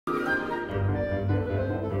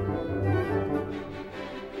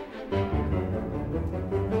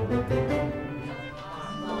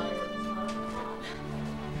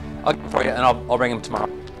and I'll bring them tomorrow.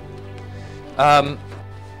 All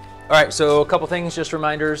right, so a couple things, just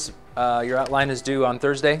reminders. Your outline is due on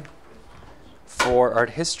Thursday for art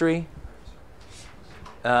history.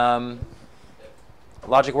 Logic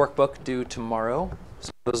workbook due tomorrow. So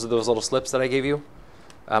those are those little slips that I gave you.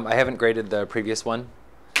 I haven't graded the previous one,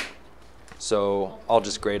 so I'll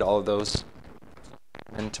just grade all of those.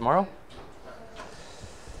 And tomorrow?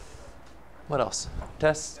 What else?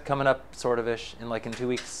 Tests coming up, sort of ish, in like in 2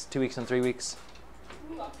 weeks, 2 weeks and 3 weeks.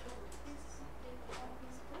 The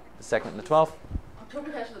 2nd and the 12th.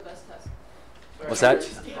 October tests are the best test. What's that?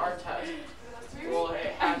 Our test. Will it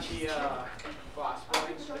have the gloss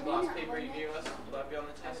points, the gloss paper you gave us? Will that be on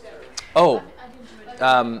the test? Or?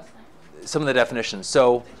 Oh, some of the definitions.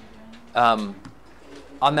 So on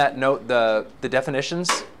that note, the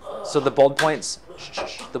definitions, so the bold points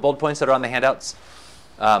that are on the handouts,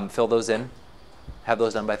 fill those in. Have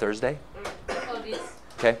those done by Thursday.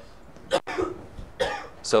 Okay.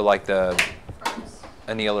 So like the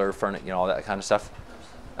anneal or furnace, all that kind of stuff.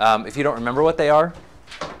 If you don't remember what they are,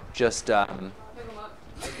 just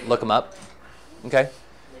look them up. Okay.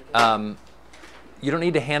 You don't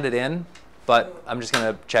need to hand it in, but I'm just going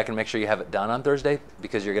to check and make sure you have it done on Thursday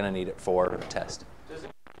because you're going to need it for a test. Does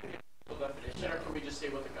it have a definition, or can we just say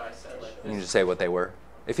what the guy said? Like You can just say what they were.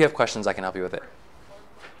 If you have questions, I can help you with it.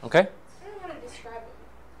 Okay? I don't know how to describe it.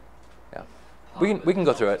 Yeah. We can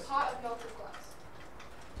go through it. Pot of melted glass.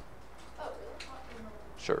 Oh, really? Pot of melted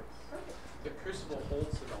glass. Sure. the crucible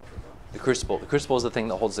holds the melted glass. The crucible is the thing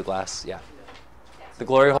that holds the glass. Yeah. The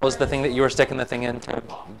glory hole is the thing that you were sticking the thing in to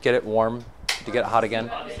get it warm, to get it hot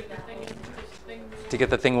again. To get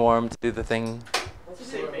the thing warm, to do the thing. What's the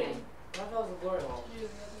same name? I thought it was a glory hole.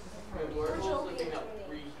 The glory hole is the thing that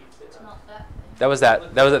reheats it. That was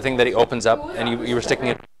that thing that he opens up, and you were sticking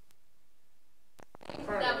it.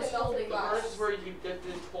 That was melted glass. This is where you get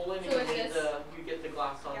the pull in and you get the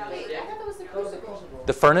glass on the Wait, stick. I thought that was the crucible.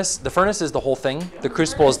 The furnace is the whole thing. The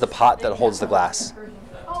crucible is the pot that holds the glass.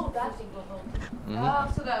 Oh, that's the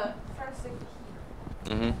so the furnace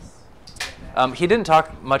is He didn't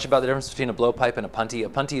talk much about the difference between a blowpipe and a punty. A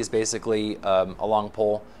punty is basically a long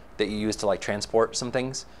pole that you use to like transport some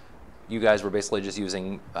things. You guys were basically just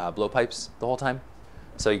using blowpipes the whole time.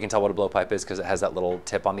 So you can tell what a blowpipe is because it has that little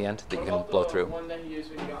tip on the end that you can blow through. The one that you use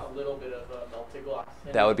when you got a little bit of melted glass.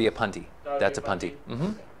 That would be a punty. That's a punty.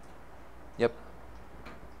 Okay. Yep.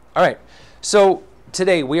 All right. So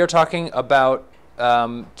today we are talking about,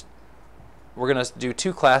 we're going to do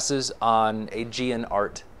 2 classes on Aegean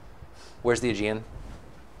art. Where's the Aegean?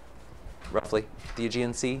 Roughly. The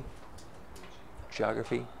Aegean Sea?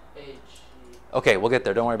 Geography? Okay, we'll get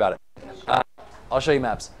there. Don't worry about it. I'll show you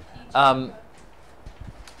maps.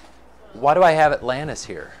 Why do I have Atlantis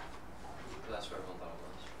here? That's where everyone thought it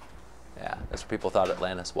was. Yeah, that's what people thought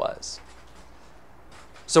Atlantis was.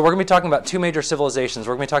 So we're going to be talking about 2 major civilizations.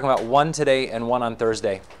 We're going to be talking about one today and one on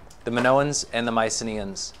Thursday. The Minoans and the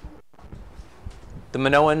Mycenaeans. The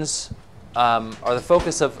Minoans are the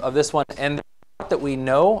focus of this one. And there's a lot that we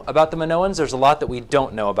know about the Minoans. There's a lot that we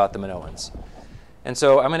don't know about the Minoans. And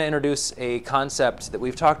so I'm going to introduce a concept that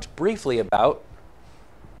we've talked briefly about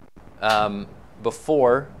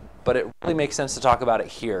before, but it really makes sense to talk about it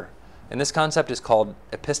here. And this concept is called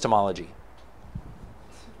epistemology.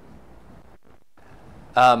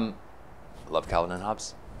 Love Calvin and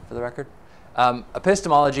Hobbes, for the record.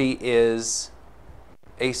 Epistemology is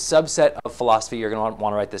a subset of philosophy. You're going to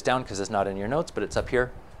want to write this down because it's not in your notes, but it's up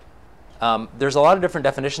here. There's a lot of different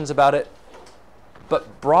definitions about it,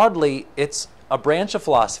 but broadly, it's a branch of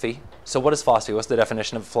philosophy. So what is philosophy? What's the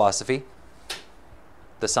definition of philosophy?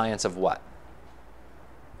 The science of what?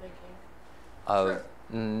 Thinking. Of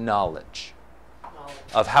knowledge.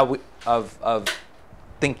 Of how we, of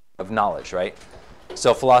thinking, of knowledge, right?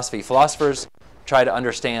 So philosophy. Philosophers try to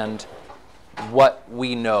understand what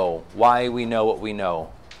we know, why we know what we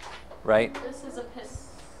know, right? This is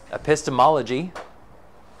Epistemology.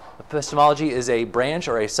 Epistemology is a branch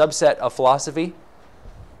or a subset of philosophy,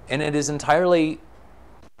 and it is entirely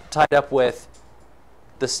tied up with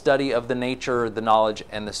the study of the nature, the knowledge,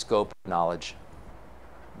 and the scope of knowledge.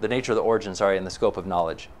 The nature, the origin, sorry, and the scope of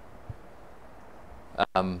knowledge.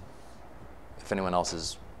 If anyone else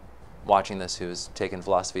is watching this who's taken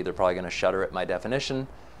philosophy, they're probably going to shudder at my definition.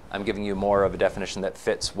 I'm giving you more of a definition that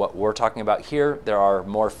fits what we're talking about here. There are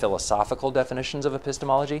more philosophical definitions of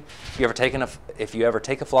epistemology. If you ever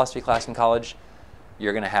take a philosophy class in college,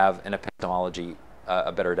 you're going to have an epistemology,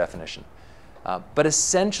 a better definition. But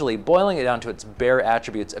essentially, boiling it down to its bare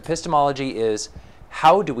attributes, epistemology is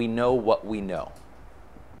how do we know what we know?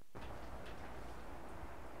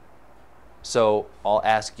 So I'll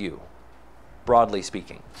ask you, broadly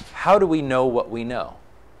speaking. How do we know what we know?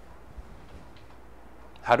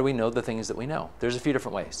 How do we know the things that we know? There's a few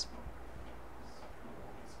different ways.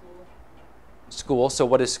 School. So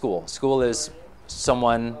what is school? School is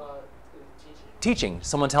someone teaching,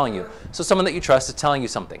 someone telling you. So someone that you trust is telling you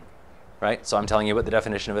something, right? So I'm telling you what the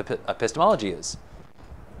definition of epistemology is.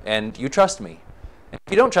 And you trust me. And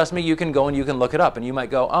if you don't trust me, you can go and you can look it up. And you might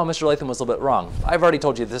go, oh, Mr. Latham was a little bit wrong. I've already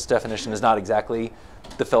told you this definition is not exactly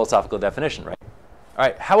the philosophical definition, right? All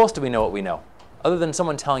right, how else do we know what we know? Other than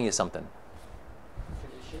someone telling you something.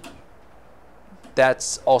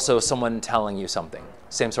 That's also someone telling you something.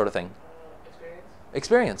 Same sort of thing.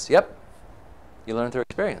 Experience, yep. You learn through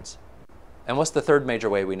experience. And what's the third major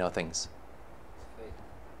way we know things? Fate.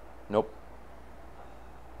 Nope.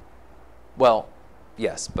 Well,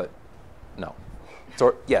 yes, but no.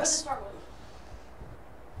 So, yes.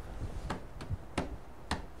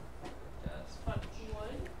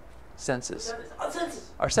 Senses.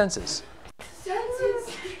 Our senses.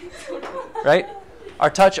 Right? Our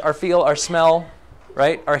touch, our feel, our smell,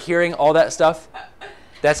 right? Our hearing, all that stuff.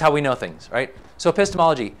 That's how we know things, right? So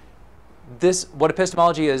epistemology, what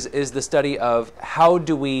epistemology is the study of how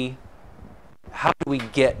do we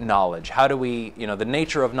get knowledge? How do we, the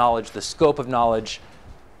nature of knowledge, the scope of knowledge,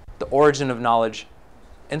 the origin of knowledge.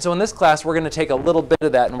 And so in this class, we're going to take a little bit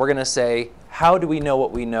of that and we're going to say, how do we know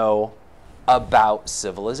what we know about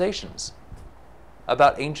civilizations,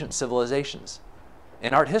 about ancient civilizations?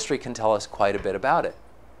 And art history can tell us quite a bit about it.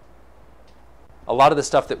 A lot of the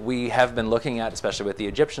stuff that we have been looking at, especially with the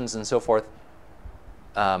Egyptians and so forth,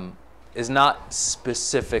 is not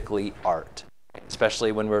specifically art,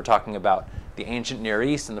 especially when we're talking about the ancient Near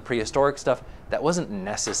East and the prehistoric stuff. That wasn't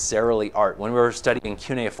necessarily art. When we were studying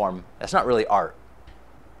cuneiform, that's not really art.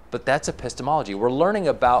 But that's epistemology. We're learning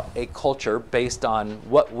about a culture based on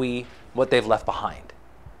what they've left behind.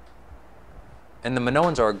 And the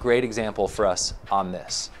Minoans are a great example for us on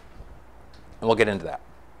this. And we'll get into that.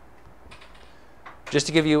 Just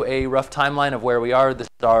to give you a rough timeline of where we are, this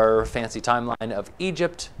is our fancy timeline of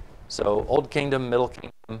Egypt. So Old Kingdom, Middle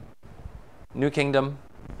Kingdom, New Kingdom,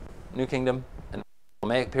 and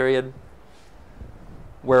Ptolemaic period.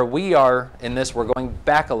 Where we are in this, we're going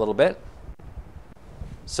back a little bit.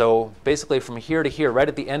 So basically from here to here, right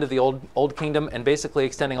at the end of the Old Kingdom, and basically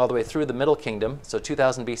extending all the way through the Middle Kingdom, so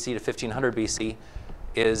 2000 BC to 1500 BC,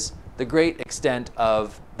 is the great extent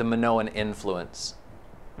of the Minoan influence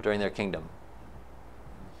during their kingdom,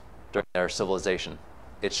 during their civilization.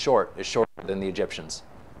 It's shorter than the Egyptians.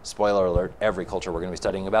 Spoiler alert, every culture we're going to be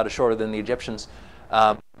studying about is shorter than the Egyptians.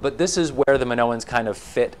 But this is where the Minoans kind of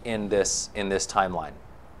fit in this timeline.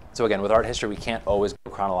 So again, with art history, we can't always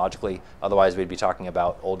go chronologically. Otherwise, we'd be talking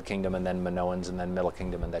about Old Kingdom and then Minoans and then Middle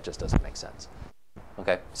Kingdom, and that just doesn't make sense.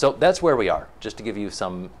 Okay, so that's where we are, just to give you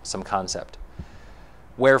some concept.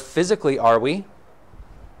 Where physically are we?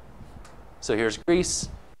 So here's Greece,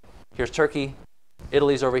 here's Turkey,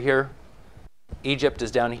 Italy's over here, Egypt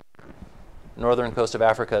is down here, northern coast of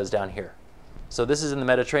Africa is down here. So this is in the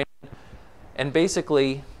Mediterranean, and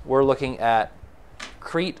basically we're looking at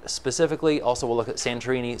Crete specifically. Also we'll look at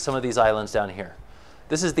Santorini, some of these islands down here.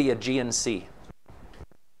 This is the Aegean Sea.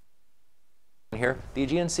 Here, the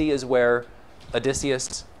Aegean Sea is where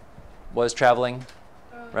Odysseus was traveling,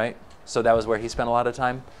 right? So that was where he spent a lot of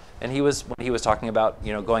time. And when he was talking about,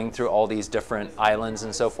 going through all these different islands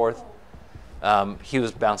and so forth, he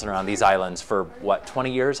was bouncing around these islands for, what,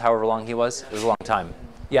 20 years, however long he was? It was a long time.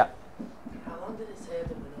 Yeah? How long did it say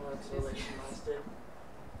the Minoan civilization lasted?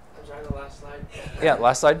 I'm sorry, the last slide. Yeah,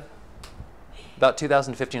 last slide. About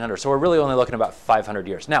 2,000 to 1,500. So we're really only looking at about 500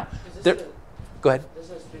 years. Now, go ahead.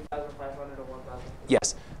 This is 3,500 to 1,000.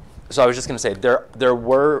 Yes. So I was just going to say, there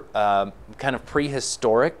were kind of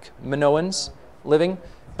prehistoric Minoans living,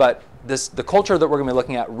 but the culture that we're going to be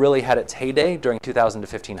looking at really had its heyday during 2,000 to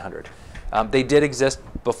 1,500. They did exist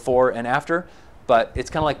before and after, but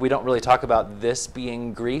it's kind of like we don't really talk about this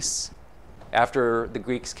being Greece after the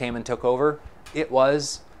Greeks came and took over. It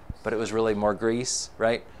was, but it was really more Greece,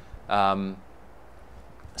 right?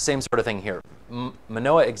 Same sort of thing here.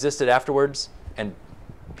 Minoa existed afterwards, and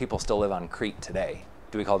people still live on Crete today.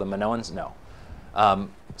 Do we call them Minoans? No.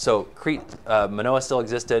 So Crete, Minoa still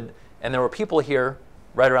existed, and there were people here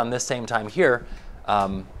right around this same time here,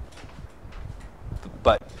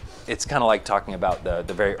 but it's kind of like talking about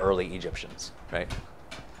the very early Egyptians, right?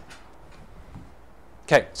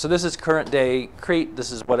 Okay, so this is current day Crete.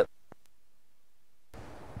 This is what it,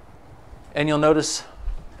 and you'll notice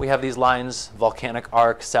we have these lines: volcanic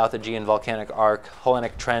arc, South Aegean volcanic arc,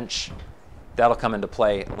 Hellenic trench. That'll come into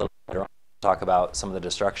play a little later on. We'll talk about some of the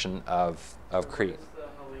destruction of Crete.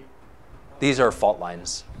 These are fault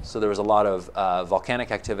lines. So there was a lot of volcanic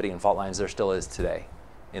activity and fault lines. There still is today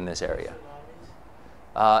in this area.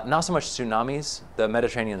 Not so much tsunamis. The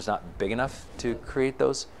Mediterranean is not big enough to create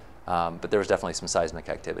those, but there was definitely some seismic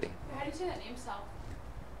activity. How do you say that name, South?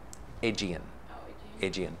 Aegean. Oh, Aegean.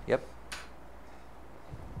 Aegean, yep.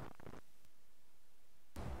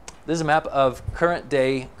 This is a map of current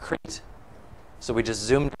day Crete. So we just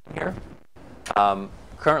zoomed in here.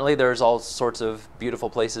 Currently, there's all sorts of beautiful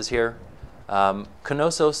places here.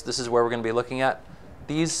 Knossos, this is where we're going to be looking at.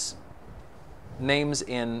 These names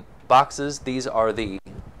in boxes, these are the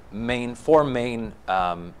four main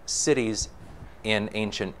cities in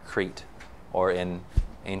ancient Crete, or in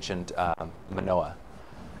ancient Minoa.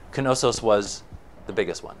 Knossos was the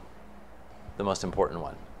biggest one, the most important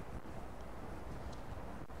one.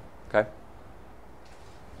 Okay?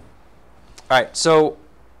 All right, so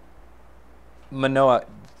Minoa,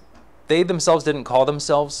 they themselves didn't call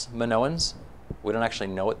themselves Minoans. We don't actually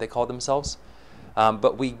know what they called themselves.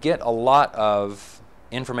 But we get a lot of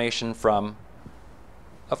information from,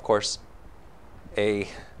 of course, a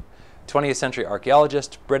 20th century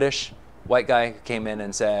archaeologist, British, white guy, who came in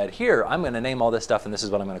and said, here, I'm going to name all this stuff, and this is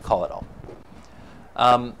what I'm going to call it all.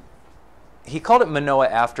 He called it Minoa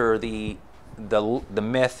after the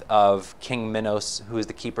myth of King Minos, who is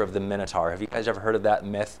the keeper of the Minotaur. Have you guys ever heard of that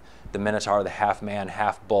myth? The Minotaur, the half man,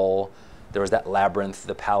 half bull. There was that labyrinth,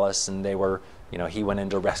 the palace, and they were, he went in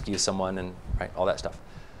to rescue someone and all that stuff.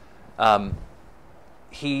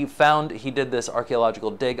 He did this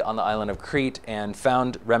archaeological dig on the island of Crete and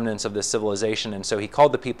found remnants of this civilization, and so he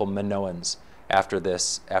called the people Minoans after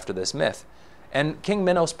this myth. And King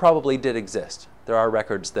Minos probably did exist. There are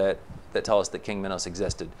records that tell us that King Minos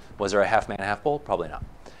existed. Was there a half man, half bull? Probably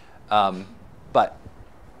not. But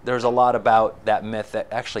there's a lot about that myth that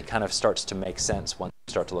actually kind of starts to make sense once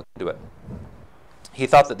you start to look into it. He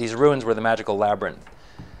thought that these ruins were the magical labyrinth.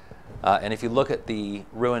 And if you look at the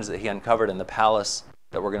ruins that he uncovered in the palace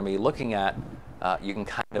that we're going to be looking at, you can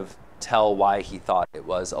kind of tell why he thought it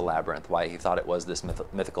was a labyrinth, why he thought it was this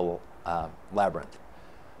mythical labyrinth.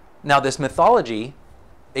 Now, this mythology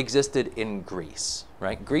existed in Greece,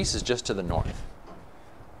 right? Greece is just to the north.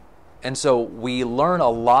 And so we learn a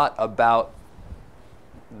lot about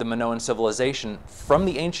the Minoan civilization from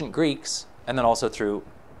the ancient Greeks and then also through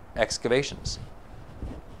excavations.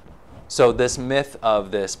 So this myth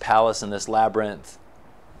of this palace and this labyrinth,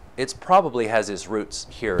 it probably has its roots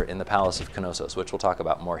here in the Palace of Knossos, which we'll talk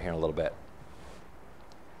about more here in a little bit.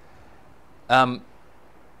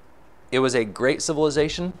 It was a great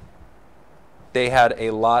civilization. They had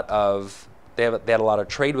a lot of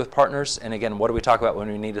trade with partners. And again, what do we talk about when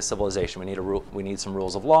we need a civilization? We need some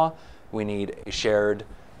rules of law. We need shared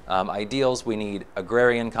ideals. We need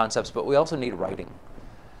agrarian concepts, but we also need writing.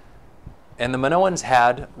 And the Minoans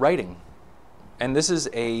had writing. And this is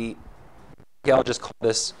I'll just call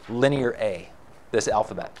this linear A, this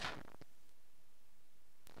alphabet.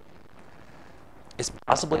 It's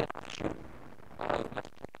possibly a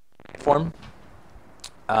form.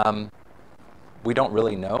 We don't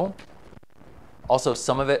really know. Also,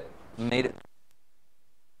 some of it made it,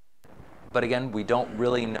 but again, we don't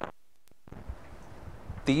really know.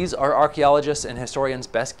 These are archaeologists and historians'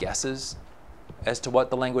 best guesses as to what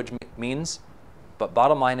the language means, but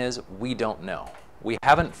bottom line is we don't know. We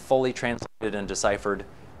haven't fully translated and deciphered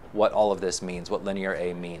what all of this means, what linear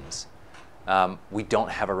A means. We don't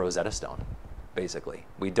have a Rosetta Stone, basically.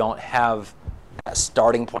 We don't have that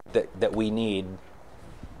starting point that we need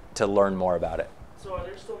to learn more about it. So are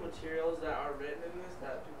there still materials that are written in this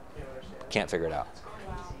that people can't understand? Can't figure it out.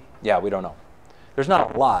 Wow. Yeah, we don't know. There's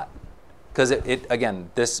not a lot, because the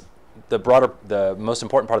most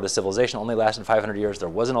important part of the civilization only lasted 500 years. There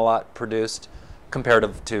wasn't a lot produced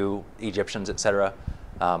comparative to Egyptians, etc.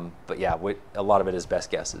 But yeah, a lot of it is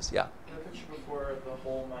best guesses. Yeah. In the picture before, the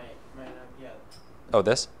hole might have, yeah. Oh,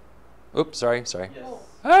 this? Oops, sorry. Yes.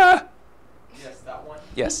 Ah! Yes, that one.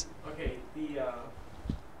 Yes. Okay,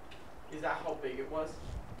 is that how big it was?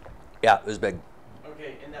 Yeah, it was big.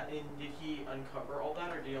 Okay, and did he uncover all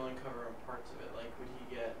that, or did he only cover parts of it? Like, would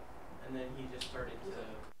he get, and then he just started to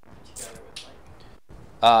put together with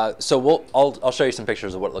like. So I'll show you some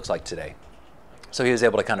pictures of what it looks like today. So he was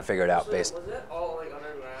able to kind of figure it out based. Was it all like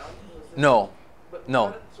underground? No, But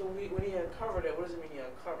no. So when he uncovered it, what does it mean he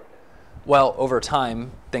uncovered it? Well, over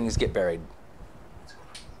time, things get buried.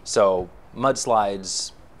 So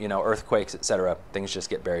mudslides, earthquakes, etc. Things just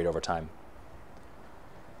get buried over time.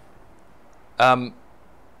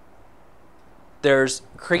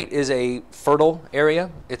 Crete is a fertile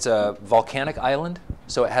area. It's a volcanic island,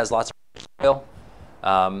 so it has lots of oil.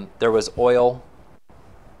 There was oil,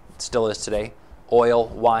 still is today, oil,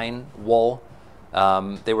 wine, wool.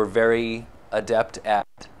 They were very adept at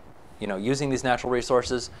using these natural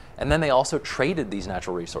resources, and then they also traded these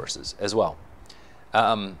natural resources as well.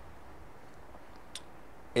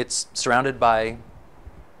 It's surrounded by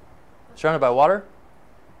water.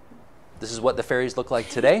 This is what the ferries look like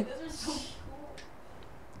today. Those are so cool.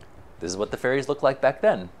 This is what the ferries look like back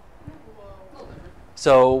then.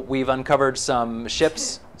 So we've uncovered some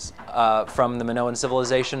ships from the Minoan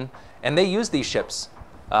civilization, and they used these ships.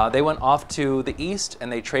 They went off to the east,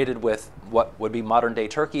 and they traded with what would be modern-day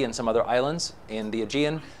Turkey and some other islands in the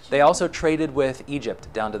Aegean. They also traded with Egypt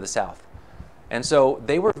down to the south. And so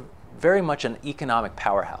they were very much an economic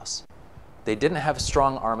powerhouse. They didn't have a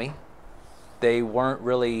strong army. They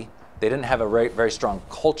didn't have a very, very strong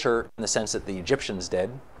culture in the sense that the Egyptians did.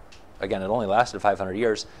 Again, it only lasted 500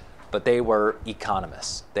 years, but they were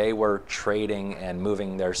economists. They were trading and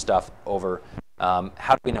moving their stuff over. How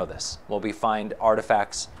do we know this? Well, we find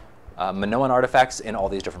artifacts, Minoan artifacts in all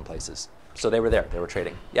these different places. So they were there. They were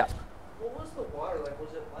trading. Yeah? What was the water like?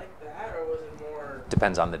 Was it like that, or was it more?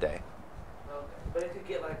 Depends on the day. Okay, but it could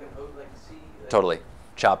get like a sea. Totally.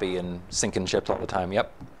 Choppy and sinking ships all the time.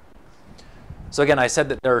 Yep. So again, I said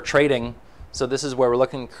that they're trading. So this is where we're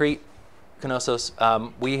looking, Crete, Knossos.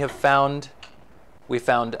 We found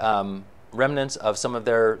remnants of some of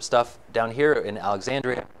their stuff down here in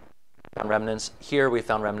Alexandria. We found remnants here. We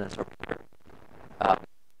found remnants over here.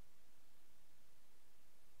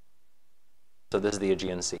 So this is the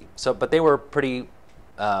Aegean Sea. So, but they were pretty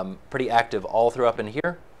active all through up in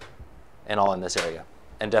here and all in this area,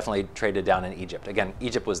 and definitely traded down in Egypt. Again,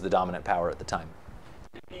 Egypt was the dominant power at the time.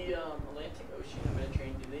 The Atlantic Ocean and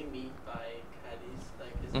Mediterranean, do they meet by Cadiz?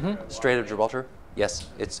 Like, is there a Strait of waterway? Gibraltar. Yes,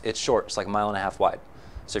 it's short. It's like 1.5 miles wide.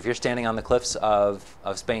 So if you're standing on the cliffs of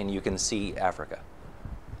Spain, you can see Africa.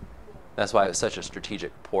 That's why it was such a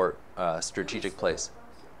strategic port, strategic place.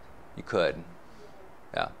 You could,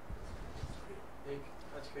 yeah.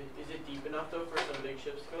 That's crazy. Is it deep enough though for some big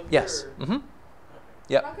ships to go through? Yes. Or? Mm-hmm. Okay.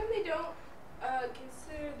 Yep. How come they don't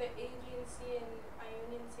consider the Aegean Sea and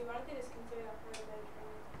Ionian Sea? Why don't they just consider that part of the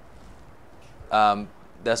Mediterranean?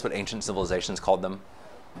 That's what ancient civilizations called them.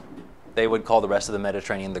 They would call the rest of the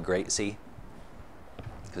Mediterranean the Great Sea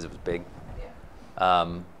because it was big.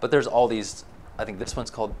 Yeah. But there's all these. I think this one's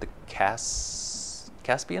called the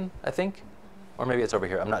Caspian, I think, or maybe it's over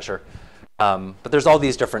here. I'm not sure. But there's all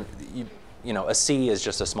these different. A sea is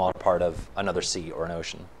just a smaller part of another sea or an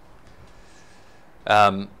ocean.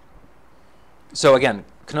 So again,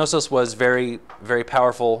 Knossos was very, very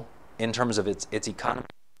powerful in terms of its economy.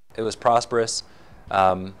 It was prosperous.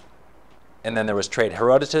 And then there was trade.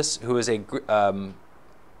 Herodotus, who is a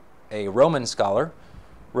Roman scholar,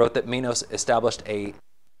 wrote that Minos established a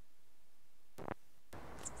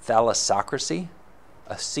thalassocracy,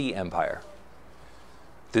 a sea empire.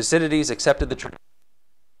 Thucydides accepted the tradition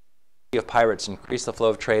of pirates, increased the flow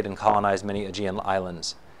of trade, and colonized many Aegean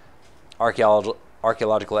islands.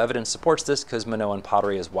 Archaeological evidence supports this because Minoan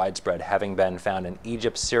pottery is widespread, having been found in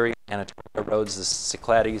Egypt, Syria, Anatolia, Rhodes, the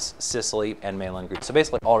Cyclades, Sicily, and mainland Greece. So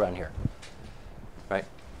basically all around here, right?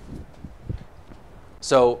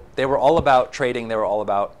 So they were all about trading. They were all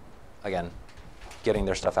about, again, getting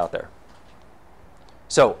their stuff out there.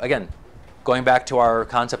 So again, going back to our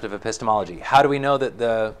concept of epistemology, how do we know that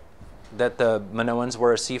the Minoans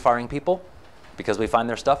were a seafaring people? Because we find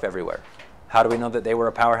their stuff everywhere. How do we know that they were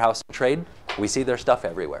a powerhouse in trade? We see their stuff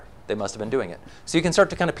everywhere. They must have been doing it. So you can start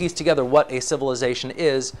to kind of piece together what a civilization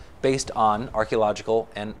is based on archaeological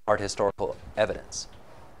and art historical evidence.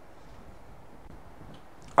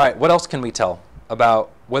 All right, what else can we tell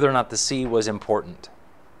about whether or not the sea was important?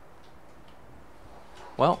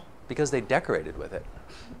 Well, because they decorated with it.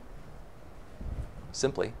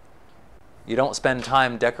 Simply. You don't spend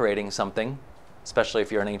time decorating something, especially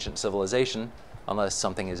if you're an ancient civilization, unless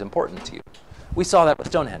something is important to you. We saw that with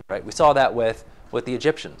Stonehenge, right? We saw that with the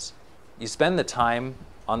Egyptians. You spend the time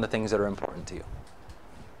on the things that are important to you.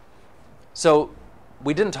 So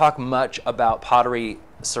we didn't talk much about pottery,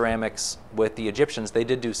 ceramics with the Egyptians. They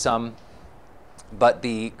did do some, but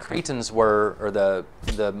the Cretans were, or the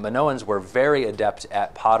Minoans were very adept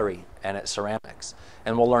at pottery and at ceramics.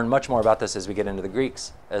 And we'll learn much more about this as we get into the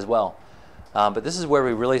Greeks as well. But this is where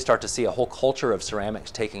we really start to see a whole culture of ceramics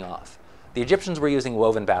taking off. The Egyptians were using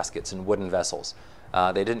woven baskets and wooden vessels.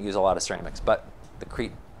 They didn't use a lot of ceramics, but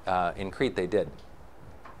in Crete they did.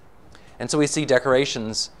 And so we see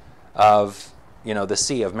decorations of the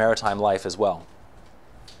sea, of maritime life as well.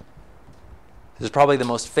 This is probably the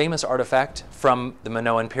most famous artifact from the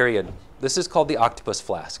Minoan period. This is called the octopus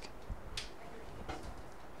flask.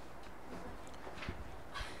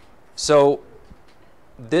 So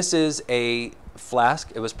this is a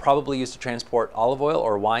flask. It was probably used to transport olive oil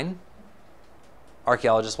or wine.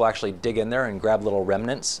 Archaeologists will actually dig in there and grab little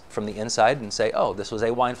remnants from the inside and say, oh, this was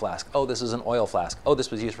a wine flask. Oh, this is an oil flask. Oh,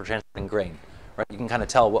 this was used for transporting grain. Right? You can kind of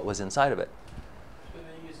tell what was inside of it. So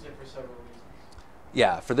they used it for several reasons.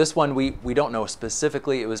 Yeah, for this one, we don't know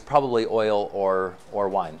specifically. It was probably oil or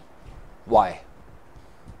wine. Why?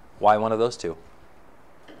 Why one of those two?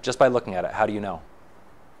 Just by looking at it, how do you know?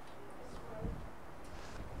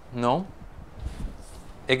 No.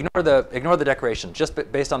 Ignore the decoration, just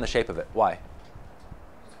based on the shape of it. Why?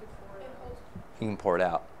 You can pour it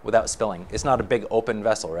out without spilling. It's not a big open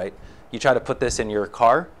vessel, right? You try to put this in your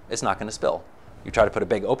car, it's not going to spill. You try to put a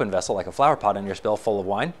big open vessel like a flower pot in your spill full of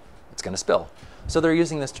wine, it's going to spill. So they're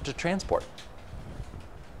using this to transport.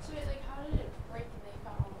 So like, how did it break and they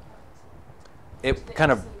found all the parts? It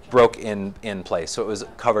kind of broke in place, so it was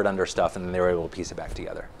covered under stuff, and then they were able to piece it back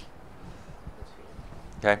together.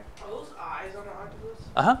 Okay? Are those eyes on the octopus?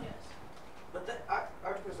 Uh-huh. Yes. But the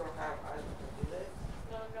octopus don't have eyes, do they?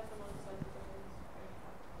 No, I've got them on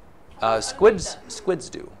the side. Squids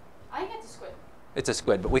do. I get to squid. It's a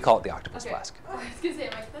squid, but we call it the octopus flask. I was gonna say,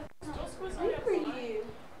 I'm like, that's still squid. Good for you.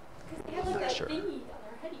 Because they have like that Sure. thingy on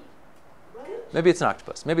their heady. What? Maybe it's an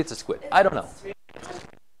octopus. Maybe it's a squid. I don't know.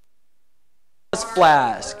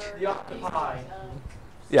 Flask. The octopi.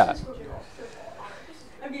 Yeah.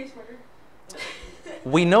 I'm getting smarter.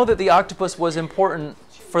 We know that the octopus was important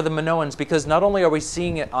for the Minoans because not only are we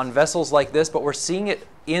seeing it on vessels like this, but we're seeing it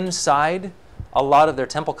inside a lot of their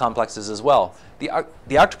temple complexes as well. The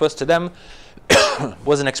octopus to them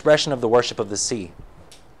was an expression of the worship of the sea.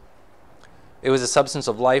 It was a substance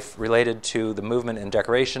of life related to the movement and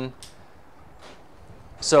decoration.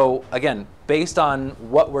 So again, based on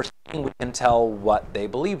what we're seeing, we can tell what they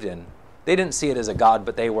believed in. They didn't see it as a god,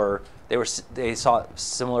 but they saw it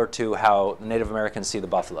similar to how Native Americans see the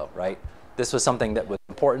buffalo, right? This was something that was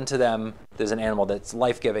important to them. There's an animal that's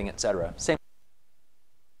life-giving, etc. Same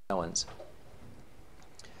Minoans.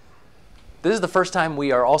 This is the first time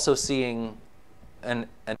we are also seeing an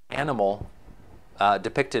animal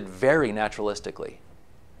depicted very naturalistically.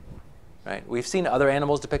 Right? We've seen other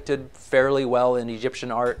animals depicted fairly well in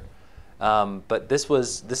Egyptian art, but this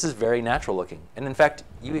is very natural looking. And in fact,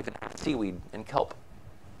 you even have seaweed and kelp.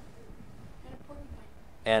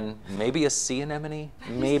 And maybe a sea anemone,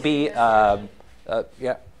 maybe yeah, A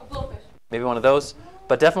blowfish. maybe one of those.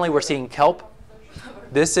 But definitely we're seeing kelp.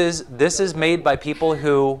 This is made by people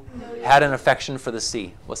who had an affection for the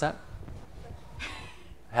sea. What's that?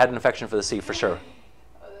 Had an affection for the sea, for sure.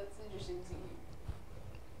 Oh, that's interesting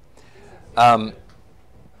to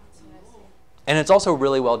And it's also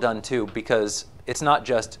really well done too, because it's not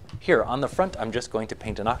just here on the front. I'm just going to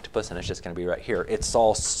paint an octopus, and it's just going to be right here. It's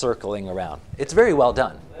all circling around. It's very well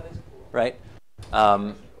done, right?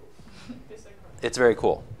 It's very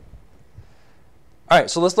cool. All right,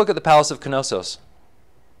 so let's look at the Palace of Knossos.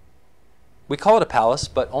 We call it a palace,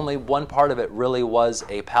 but only one part of it really was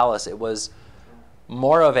a palace. It was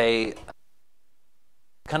more of a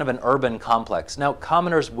kind of an urban complex. Now,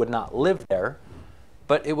 commoners would not live there,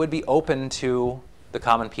 but it would be open to the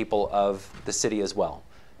common people of the city as well.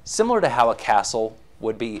 Similar to how a castle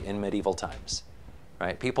would be in medieval times,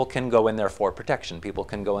 right? People can go in there for protection. People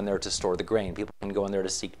can go in there to store the grain. People can go in there to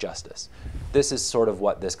seek justice. This is sort of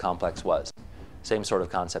what this complex was. Same sort of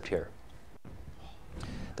concept here.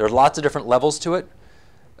 There are lots of different levels to it.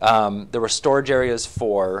 There were storage areas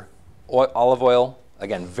for olive oil.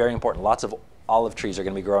 Again, very important. Lots of olive trees are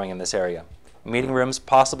going to be growing in this area. Meeting rooms,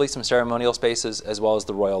 possibly some ceremonial spaces, as well as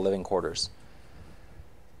the royal living quarters.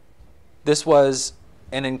 This was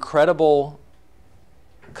an incredible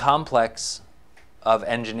complex of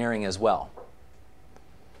engineering as well.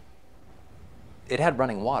 It had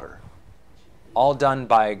running water, all done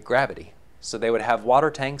by gravity. So they would have water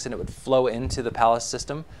tanks, and it would flow into the palace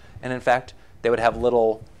system. And in fact, they would have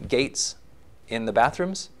little gates in the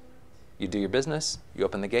bathrooms. You do your business, you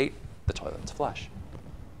open the gate, the toilet's flush.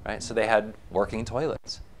 Right? So they had working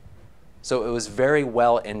toilets. So it was very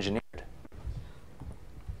well engineered.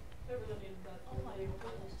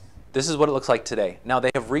 This is what it looks like today. Now they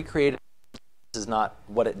have recreated, this is not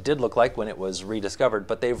what it did look like when it was rediscovered,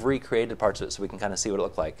 but they've recreated parts of it so we can kind of see what it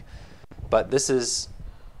looked like. But this is,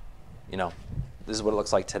 you know, this is what it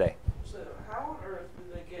looks like today. So how on earth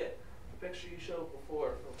did they get the picture you showed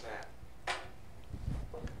before from that?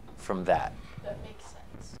 From that. That makes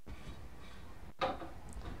sense.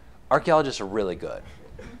 Archaeologists are really good.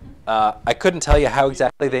 I couldn't tell you how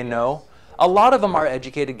exactly they know. A lot of them are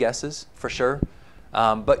educated guesses, for sure.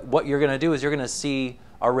 But what you're going to do is you're going to see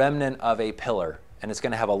a remnant of a pillar, and it's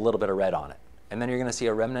going to have a little bit of red on it. and then you're going to see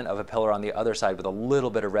a remnant of a pillar on the other side with a little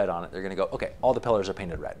bit of red on it. They're going to go, okay, all the pillars are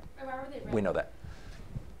painted red. Why were they red? We know that.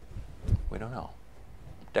 We don't know.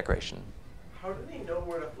 Decoration. How do they know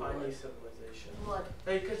where to find these civilizations? Blood.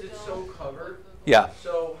 Because it's so covered. Yeah.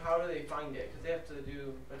 So how do they find it? Because they have to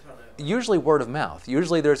do a ton of. Usually word of mouth.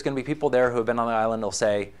 Usually there's going to be people there who have been on the island. They'll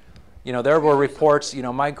say, you know, there were reports, you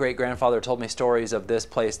know, my great-grandfather told me stories of this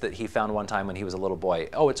place that he found one time when he was a little boy.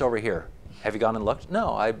 Oh, it's over here. Have you gone and looked?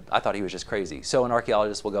 No, I thought he was just crazy. So an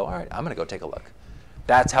archaeologist will go, all right, I'm going to go take a look.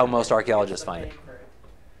 That's how most archaeologists find it.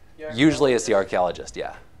 Usually it's the archaeologist,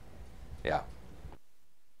 yeah. Yeah.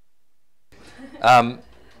 The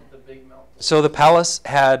big mouth. So the palace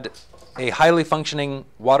had a highly functioning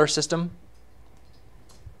water system.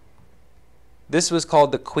 This was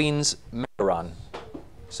called the Queen's Megaron.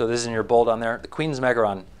 So this is in your bold on there. The Queen's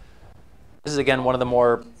Megaron. This is, again, one of the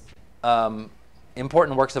more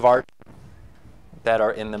important works of art that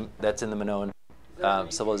are in the, that's in the Minoan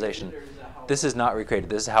civilization. This is not recreated.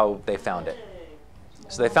 This is how they found it.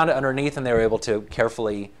 So they found it underneath, and they were able to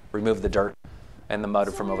carefully remove the dirt and the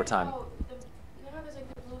mud from over time. Oh, you know how there's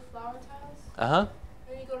like the blue flower tiles? Uh-huh.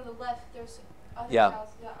 When you go to the left, there's other Yeah. tiles.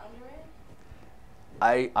 Is that under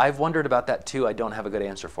it? I've wondered about that too. I don't have a good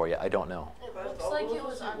answer for you. I don't know. It looks like it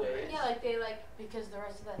was under it. Yeah, like they like. Because the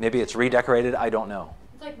rest of that. Maybe it's redecorated. I don't know.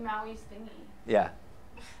 It's like Maui's thingy. Yeah.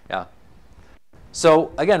 Yeah.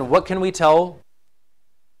 So again, what can we tell?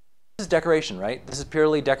 This is decoration, right? This is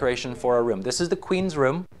purely decoration for a room. This is the Queen's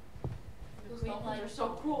room. Those dolphins are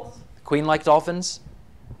so cool. The Queen liked dolphins.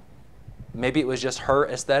 Maybe it was just her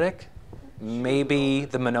aesthetic. Maybe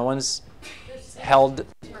the Minoans held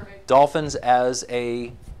dolphins as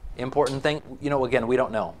a important thing. You know, again, we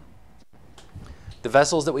don't know. The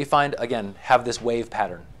vessels that we find, again, have this wave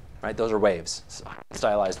pattern, right? Those are waves,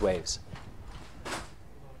 stylized waves.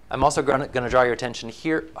 I'm also going to draw your attention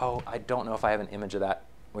here. Oh, I don't know if I have an image of that.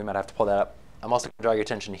 We might have to pull that up. I'm also going to draw your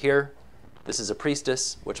attention here. This is a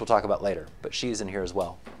priestess, which we'll talk about later, but she's in here as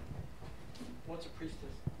well. What's a priestess?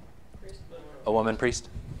 A woman priest.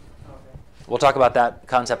 Okay. We'll talk about that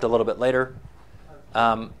concept a little bit later.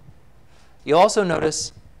 You'll also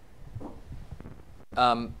notice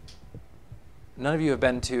none of you have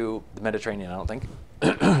been to the Mediterranean, I don't think.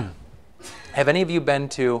 Have any of you been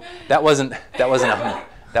to? That wasn't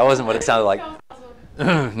what it sounded like.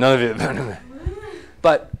 None of you.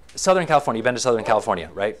 But Southern California, you've been to Southern California,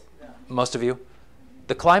 right? Most of you.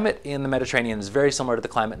 The climate in the Mediterranean is very similar to the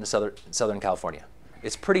climate in Southern California.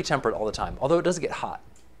 It's pretty temperate all the time, although it does get hot.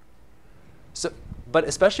 So, but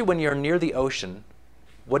especially when you're near the ocean,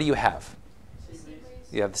 what do you have?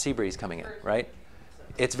 You have the sea breeze coming in, right?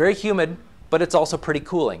 It's very humid, but it's also pretty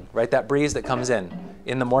cooling, right? That breeze that comes in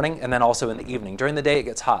the morning and then also in the evening. During the day, it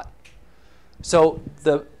gets hot. So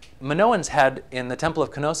the Minoans had, in the Temple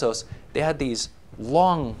of Knossos, they had these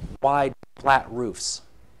long, wide, flat roofs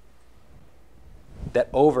that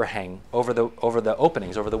overhang over the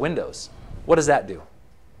openings, over the windows. What does that do?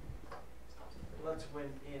 Lets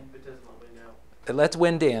wind in, but doesn't let wind out. It lets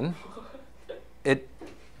wind in. It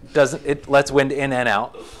doesn't. It lets wind in and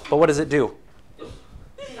out. But what does it do?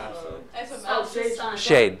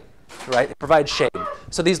 Shade, right? It provides shade.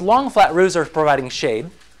 So these long, flat roofs are providing shade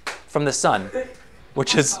from the sun,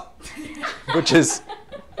 which is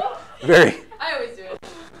very. I always do it.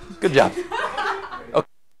 Good job. Okay.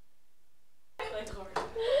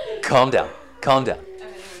 Calm down. Calm down.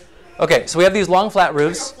 Okay, so we have these long, flat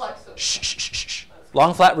roofs. Shh, shh, shh, shh.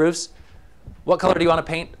 Long, flat roofs. What color do you want to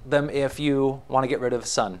paint them if you want to get rid of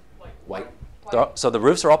sun? White. So the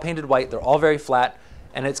roofs are all painted white. They're all very flat,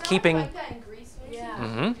 and it's keeping. Like that in Greece, Yeah.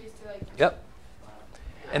 Mhm. Yep.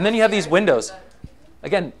 And then you have these windows.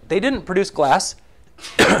 Again, they didn't produce glass.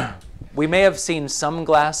 We may have seen some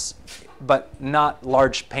glass, but not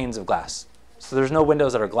large panes of glass. So there's no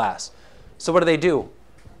windows that are glass. So what do?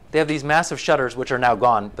 They have these massive shutters, which are now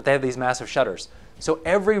gone, but they have these massive shutters. So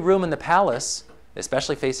every room in the palace,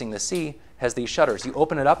 especially facing the sea, has these shutters. You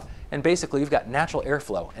open it up, and basically you've got natural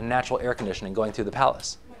airflow and natural air conditioning going through the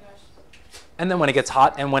palace. Oh my gosh. And then when it gets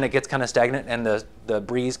hot and when it gets kind of stagnant and the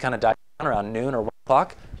breeze kind of dies down around noon or 1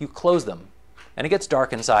 o'clock, you close them. And it gets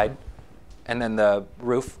dark inside, and then the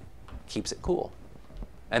roof keeps it cool.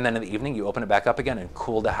 And then in the evening, you open it back up again and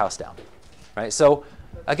cool the house down. Right? So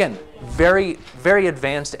again, very, very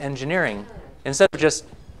advanced engineering. Instead of just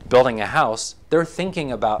building a house, they're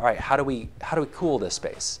thinking about, all right, how do we cool this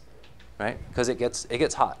space? Right? Because it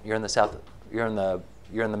gets hot. You're in the south, you're in the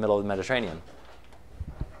middle of the Mediterranean.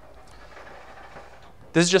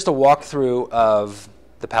 This is just a walkthrough of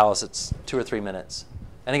the palace. It's 2 or 3 minutes.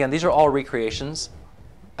 And again, these are all recreations.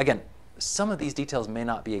 Again, some of these details may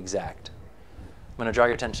not be exact. going to draw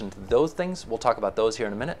your attention to those things. We'll talk about those here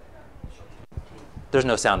in a minute. There's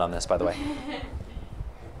no sound on this, by the way.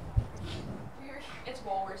 It's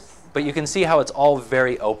walrus. But you can see how it's all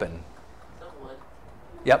very open.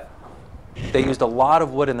 Yep. They used a lot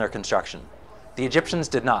of wood in their construction. The Egyptians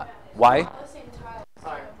did not. Why? All the same tile.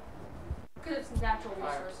 Fire. Because it's natural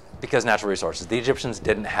resources. Because natural resources. The Egyptians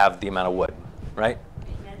didn't have the amount of wood, right?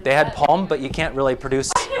 They had palm, but you can't really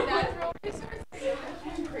produce. Natural resources.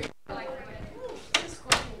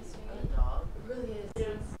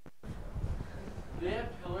 They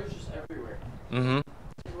have pillars just everywhere. Mm-hmm.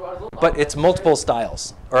 But it's multiple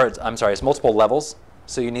styles, or I'm sorry, it's multiple levels.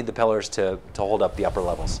 So you need the pillars to hold up the upper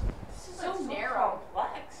levels. This is so narrow.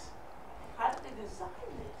 Complex. How did they design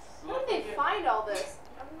this? How did they find all this?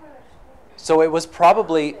 So it was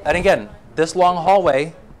probably, and again, this long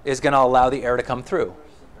hallway is going to allow the air to come through,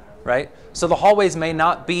 right? So the hallways may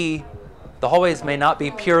not be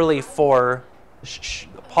purely for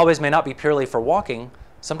walking.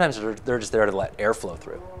 Sometimes they're just there to let air flow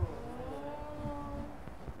through.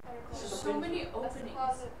 So many openings.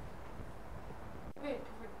 Wait,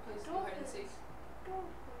 please go ahead and see.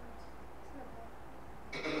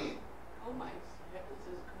 Oh my.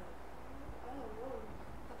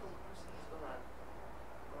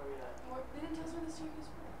 They didn't tell us where the staircase was.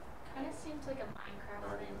 Kind of seems like a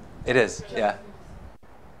Minecraft thing. It is, yeah.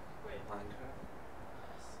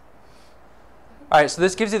 All right, so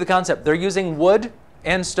this gives you the concept. They're using wood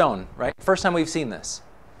and stone, right? First time we've seen this.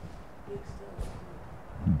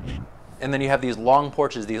 And then you have these long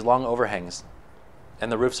porches, these long overhangs,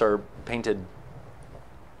 and the roofs are painted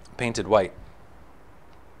white.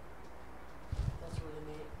 That's really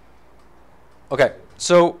neat. Okay,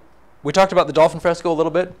 so we talked about the dolphin fresco a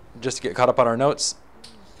little bit, just to get caught up on our notes.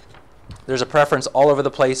 There's a preference all over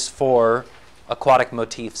the place for aquatic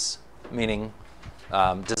motifs, meaning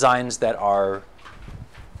designs that are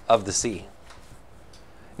of the sea.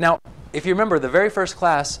 Now, if you remember the very first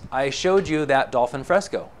class, I showed you that dolphin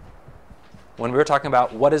fresco when we were talking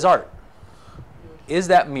about what is art. Is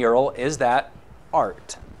that mural? Is that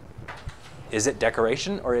art? Is it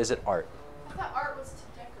decoration or is it art? I thought art was to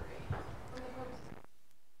decorate.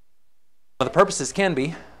 Well, the purposes can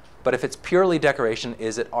be, but if it's purely decoration,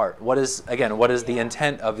 is it art? What is the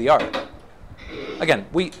intent of the art? Again,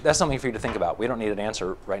 that's something for you to think about. We don't need an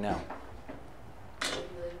answer right now.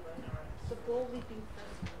 The bull leaping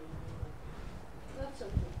fence. That's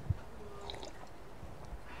something.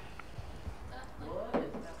 What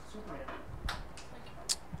is that? Superman.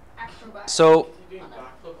 Acrobat. So Is he doing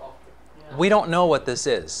backflip off the... Yeah. we don't know what this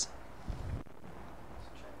is.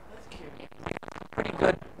 That's cute. Pretty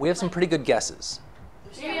good. We have some pretty good guesses.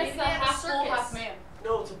 Maybe it's the half bull, half man.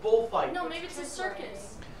 No, it's a bullfight. No, maybe it's a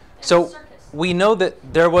circus. So we know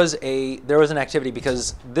that there was an activity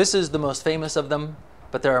because this is the most famous of them,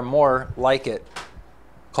 but there are more like it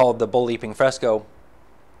called the bull leaping fresco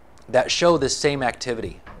that show this same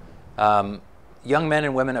activity. Young men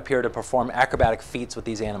and women appear to perform acrobatic feats with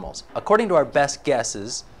these animals. According to our best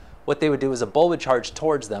guesses, what they would do is a bull would charge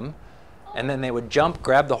towards them, and then they would jump,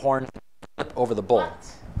 grab the horn, flip over the bull,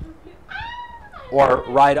 or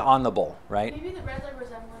ride on the bull, right? Maybe the red like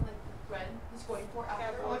resembling like red he's going for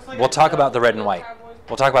after. We'll talk about the red and white.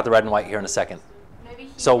 We'll talk about the red and white here in a second. Maybe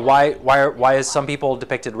he So why is some people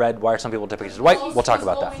depicted red? Why are some people depicted white? We'll talk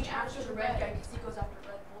about that. He's going after the red guy because he goes after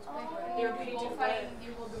red bulls. They were painted red.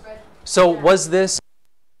 You hold the red. So was this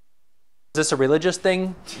a religious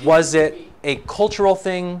thing? Was it a cultural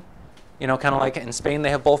thing? You know, kind of like in Spain they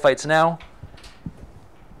have bullfights now.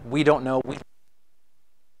 We don't know. We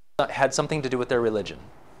had something to do with their religion.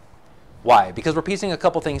 Why? Because we're piecing a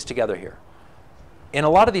couple things together here. In a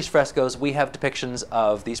lot of these frescoes, we have depictions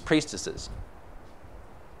of these priestesses,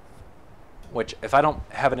 which if I don't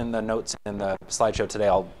have it in the notes in the slideshow today,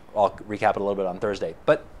 I'll recap it a little bit on Thursday.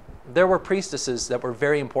 But there were priestesses that were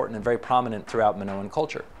very important and very prominent throughout Minoan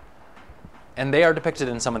culture. And they are depicted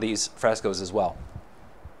in some of these frescoes as well.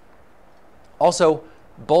 Also,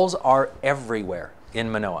 bulls are everywhere in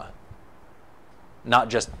Minoa. Not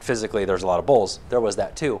just physically, there's a lot of bulls. There was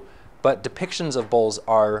that too. But depictions of bulls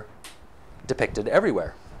are depicted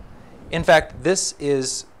everywhere. In fact, this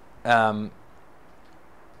is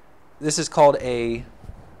called a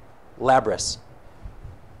labrys.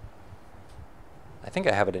 I think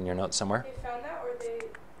I have it in your notes somewhere. They found that, or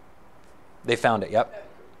They found it, yep.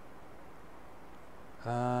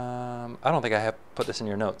 I don't think I have put this in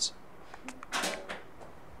your notes.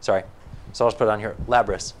 Sorry. So I'll just put it on here.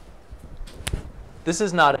 Labrys. This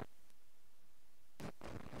is not...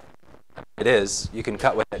 It is. You can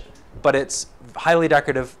cut with it. But it's highly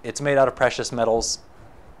decorative. It's made out of precious metals.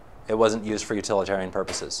 It wasn't used for utilitarian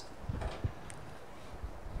purposes.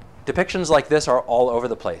 Depictions like this are all over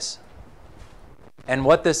the place. And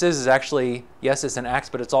what this is actually, yes, it's an axe,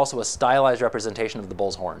 but it's also a stylized representation of the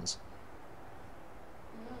bull's horns.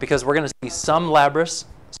 Because we're going to see some labrys,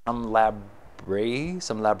 some labri,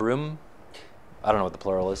 some labrum, I don't know what the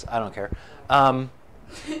plural is, I don't care,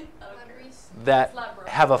 that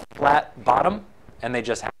have a flat bottom and they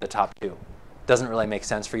just have the top two. Doesn't really make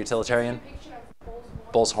sense for utilitarian.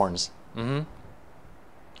 Bull's horns. And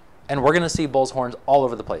we're going to see bull's horns all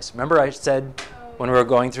over the place. Remember I said when we were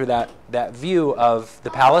going through that view of the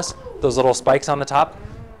palace, those little spikes on the top?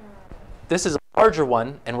 This is a larger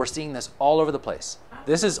one, and we're seeing this all over the place.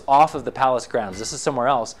 This is off of the palace grounds. This is somewhere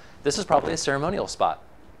else. This is probably a ceremonial spot.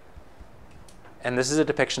 And this is a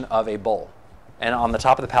depiction of a bull. And on the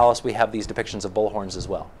top of the palace, we have these depictions of bull horns as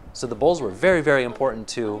well. So the bulls were very, very important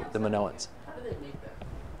to the Minoans. How do they make that?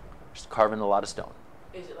 Just carving a lot of stone.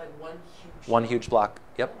 Is it like one huge? One huge block.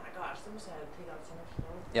 Yep. Oh my gosh, they must have had to take out so much stone.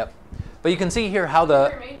 Yep. But you can see here how the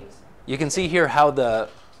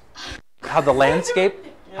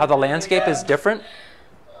landscape is different.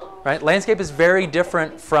 Right? Landscape is very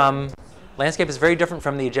different from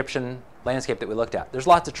the Egyptian landscape that we looked at. There's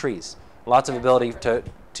lots of trees, lots of ability to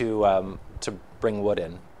bring wood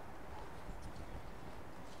in.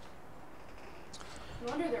 No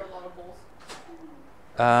wonder there are a lot of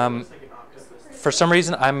bulls. For some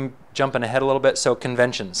reason, I'm jumping ahead a little bit. So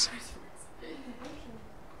conventions.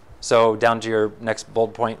 So down to your next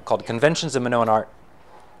bold point called conventions in Minoan art.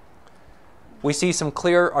 We see some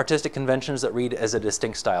clear artistic conventions that read as a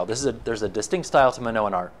distinct style. There's a distinct style to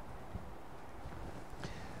Minoan art.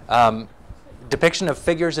 Depiction of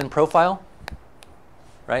figures in profile,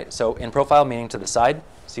 right? So in profile, meaning to the side.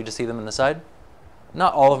 So you just see them in the side.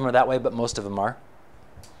 Not all of them are that way, but most of them are.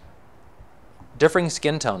 Differing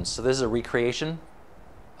skin tones. So this is a recreation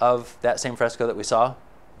of that same fresco that we saw.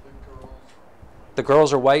 The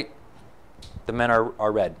girls are white. The men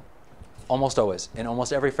are red. Almost always. In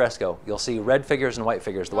almost every fresco, you'll see red figures and white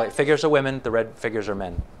figures. The white figures are women. The red figures are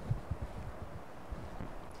men.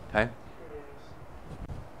 Okay?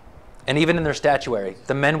 And even in their statuary,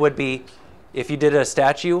 the men would be, if you did a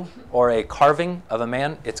statue or a carving of a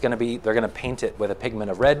man, they're going to paint it with a pigment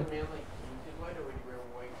of red.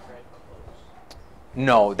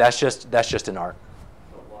 No, that's just an art.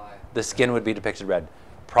 Why? The skin would be depicted red.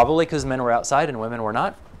 Probably because men were outside and women were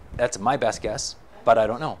not. That's my best guess, but I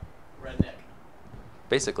don't know. Redneck.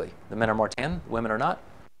 Basically, the men are more tan, women are not.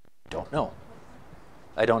 Don't know.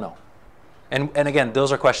 I don't know. And again,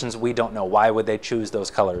 those are questions we don't know. Why would they choose those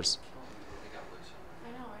colors? I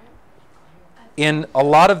know, right? In a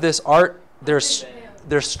lot of this art, there's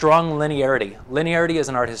strong linearity. Linearity is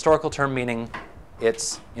an art historical term, meaning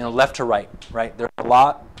it's left to right, right? There's a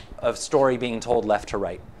lot of story being told left to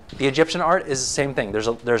right. The Egyptian art is the same thing.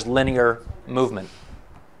 There's linear movement.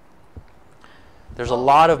 There's a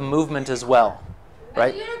lot of movement as well,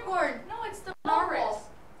 right? A unicorn. No, it's the walrus.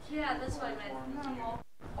 Yeah, that's what I meant.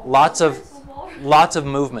 Lots of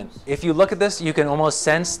movement. If you look at this, you can almost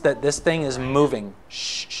sense that this thing is moving.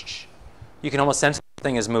 Shh, shh, shh. You can almost sense this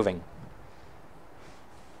thing is moving.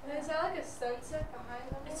 Is that like a sunset behind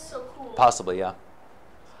them? It's so cool. Possibly, yeah.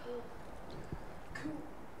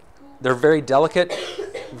 They're very delicate,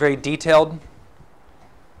 very detailed.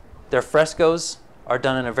 Their frescoes are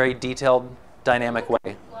done in a very detailed, dynamic way.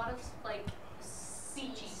 A lot of like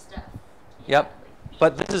CG stuff. Yep.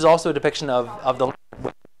 But this is also a depiction of the land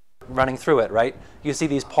running through it, right? You see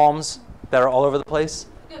these palms that are all over the place?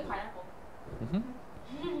 Good pineapple.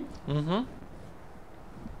 Mm-hmm. Mm-hmm.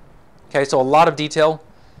 Okay, so a lot of detail.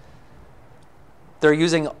 They're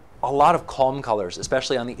using a lot of calm colors,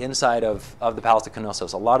 especially on the inside of the Palace of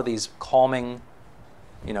Knossos. A lot of these calming,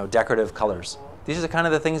 decorative colors. These are the kind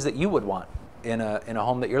of the things that you would want in a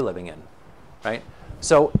home that you're living in, right?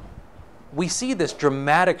 So we see this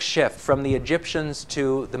dramatic shift from the Egyptians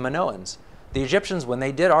to the Minoans. The Egyptians, when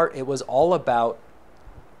they did art, it was all about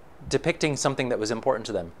depicting something that was important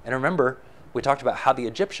to them. And remember, we talked about how the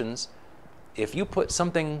Egyptians, if you paint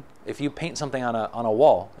something on a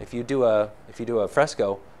wall, if you do a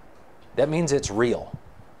fresco, that means it's real,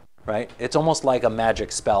 right? It's almost like a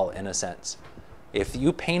magic spell in a sense. If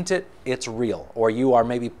you paint it, it's real, or you are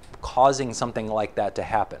maybe causing something like that to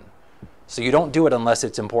happen. So you don't do it unless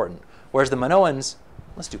it's important. Whereas the Minoans,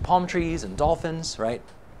 let's do palm trees and dolphins, right?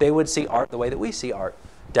 They would see art the way that we see art.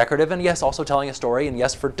 Decorative, and yes, also telling a story, and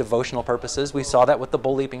yes, for devotional purposes. We saw that with the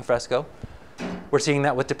bull leaping fresco. We're seeing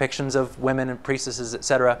that with depictions of women and priestesses,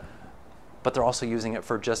 etc. But they're also using it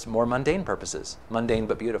for just more mundane purposes. Mundane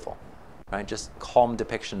but beautiful, right? Just calm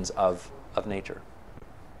depictions of nature.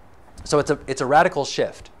 So it's a radical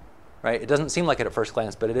shift, right? It doesn't seem like it at first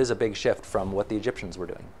glance, but it is a big shift from what the Egyptians were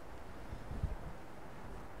doing.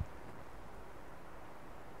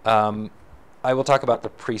 I will talk about the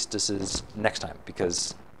priestesses next time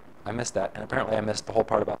because I missed that, and apparently I missed the whole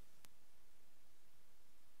part about.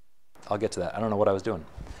 I'll get to that. I don't know what I was doing.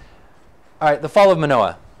 All right, the fall of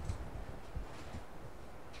Minoa.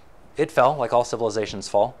 It fell, like all civilizations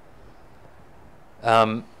fall.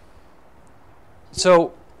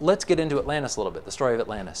 So let's get into Atlantis a little bit, the story of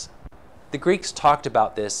Atlantis. The Greeks talked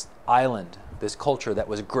about this island, this culture that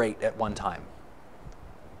was great at one time.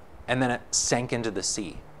 And then it sank into the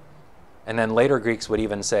sea. And then later Greeks would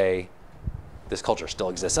even say, this culture still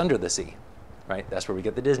exists under the sea, right? That's where we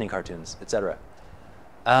get the Disney cartoons, etc.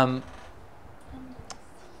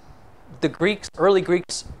 The Greeks, early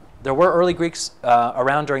Greeks, there were early Greeks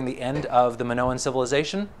around during the end of the Minoan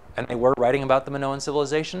civilization, and they were writing about the Minoan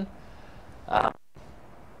civilization.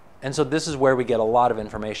 And so this is where we get a lot of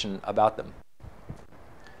information about them.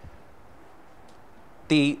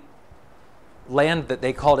 The land that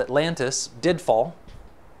they called Atlantis did fall,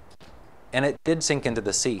 and it did sink into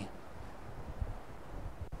the sea.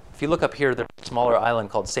 If you look up here, there's a smaller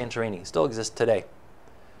island called Santorini. Still exists today.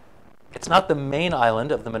 It's not the main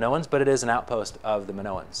island of the Minoans, but it is an outpost of the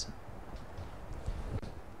Minoans.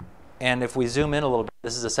 And if we zoom in a little bit,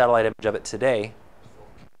 this is a satellite image of it today.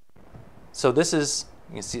 So this is,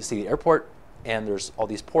 you can see the airport, and there's all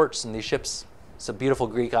these ports and these ships. It's a beautiful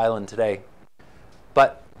Greek island today.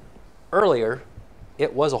 But earlier,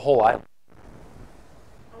 it was a whole island.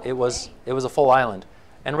 It was a full island.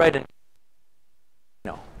 And right in,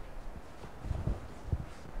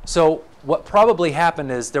 So what probably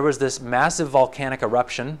happened is there was this massive volcanic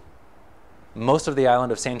eruption. Most of the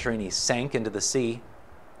island of Santorini sank into the sea.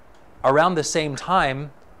 Around the same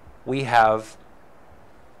time, we have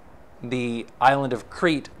the island of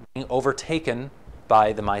Crete being overtaken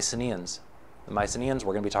by the Mycenaeans. The Mycenaeans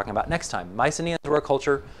we're going to be talking about next time. Mycenaeans were a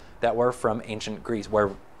culture that were from ancient Greece, where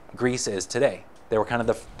Greece is today. They were kind of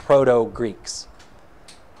the proto-Greeks.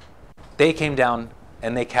 They came down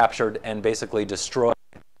and they captured and basically destroyed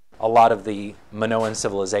a lot of the Minoan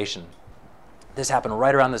civilization. This happened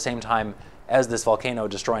right around the same time as this volcano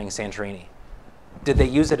destroying Santorini. Did they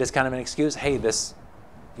use it as kind of an excuse? Hey, this,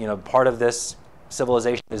 part of this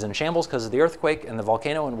civilization is in shambles because of the earthquake and the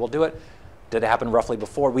volcano, and we'll do it. Did it happen roughly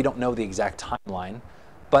before? We don't know the exact timeline,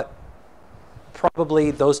 but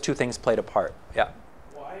probably those two things played a part. Yeah.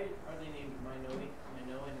 Why are they named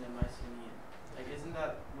Minoan and Mycenaean? Like,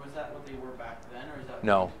 was that what they were back then, or is that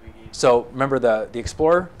No. what we gave? So remember the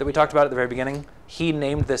explorer that we talked about at the very beginning? He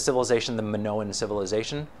named this civilization the Minoan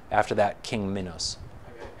civilization after that King Minos.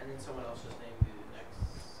 Okay, and then someone else just named the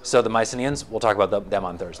next. So the Mycenaeans, we'll talk about them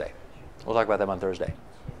on Thursday. We'll talk about them on Thursday.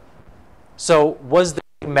 So was the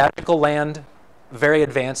magical land very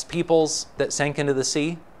advanced peoples that sank into the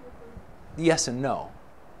sea? Yes and no.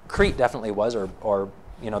 Crete definitely was, or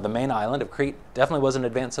the main island of Crete definitely was an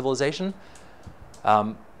advanced civilization.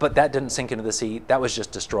 But that didn't sink into the sea. That was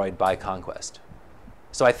just destroyed by conquest.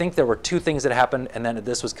 So I think there were two things that happened, and then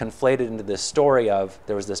this was conflated into this story of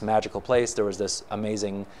there was this magical place, there was this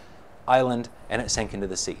amazing island, and it sank into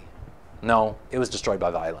the sea. No, it was destroyed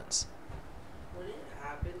by violence. When it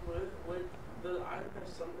happened, would the island have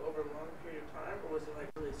sunk over a long period of time, or was it like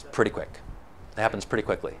really sudden? Pretty quick. It happens pretty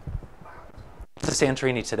quickly. Wow. It's the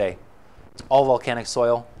Santorini today. It's all volcanic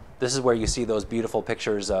soil. This is where you see those beautiful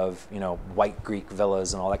pictures of, white Greek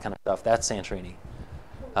villas and all that kind of stuff. That's Santorini.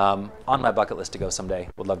 On my bucket list to go someday.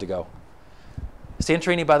 Would love to go.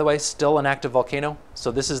 Santorini, by the way, still an active volcano.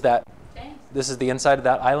 So this is that. This is the inside of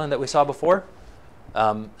that island that we saw before.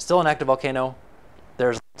 Still an active volcano.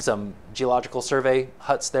 There's some geological survey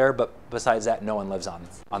huts there, but besides that, no one lives on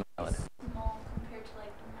the island. Small compared to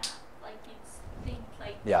like the map. Like you'd think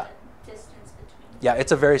like Yeah. the distance between. Yeah,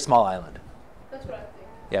 it's a very small island. That's what I think.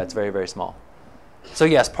 Yeah, it's very, very small. So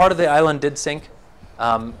yes, part of the island did sink,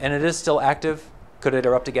 and it is still active. Could it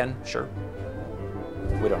erupt again? Sure.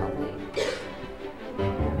 We don't know.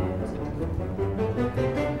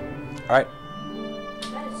 All right.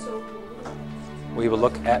 That is so cool. We will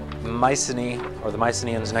look at Mycenae, or the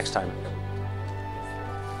Mycenaeans, next time.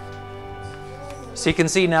 So you can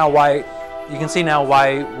see now why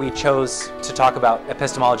we chose to talk about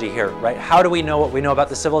epistemology here, right? How do we know what we know about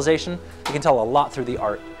the civilization? We can tell a lot through the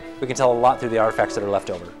art. We can tell a lot through the artifacts that are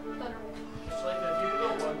left over.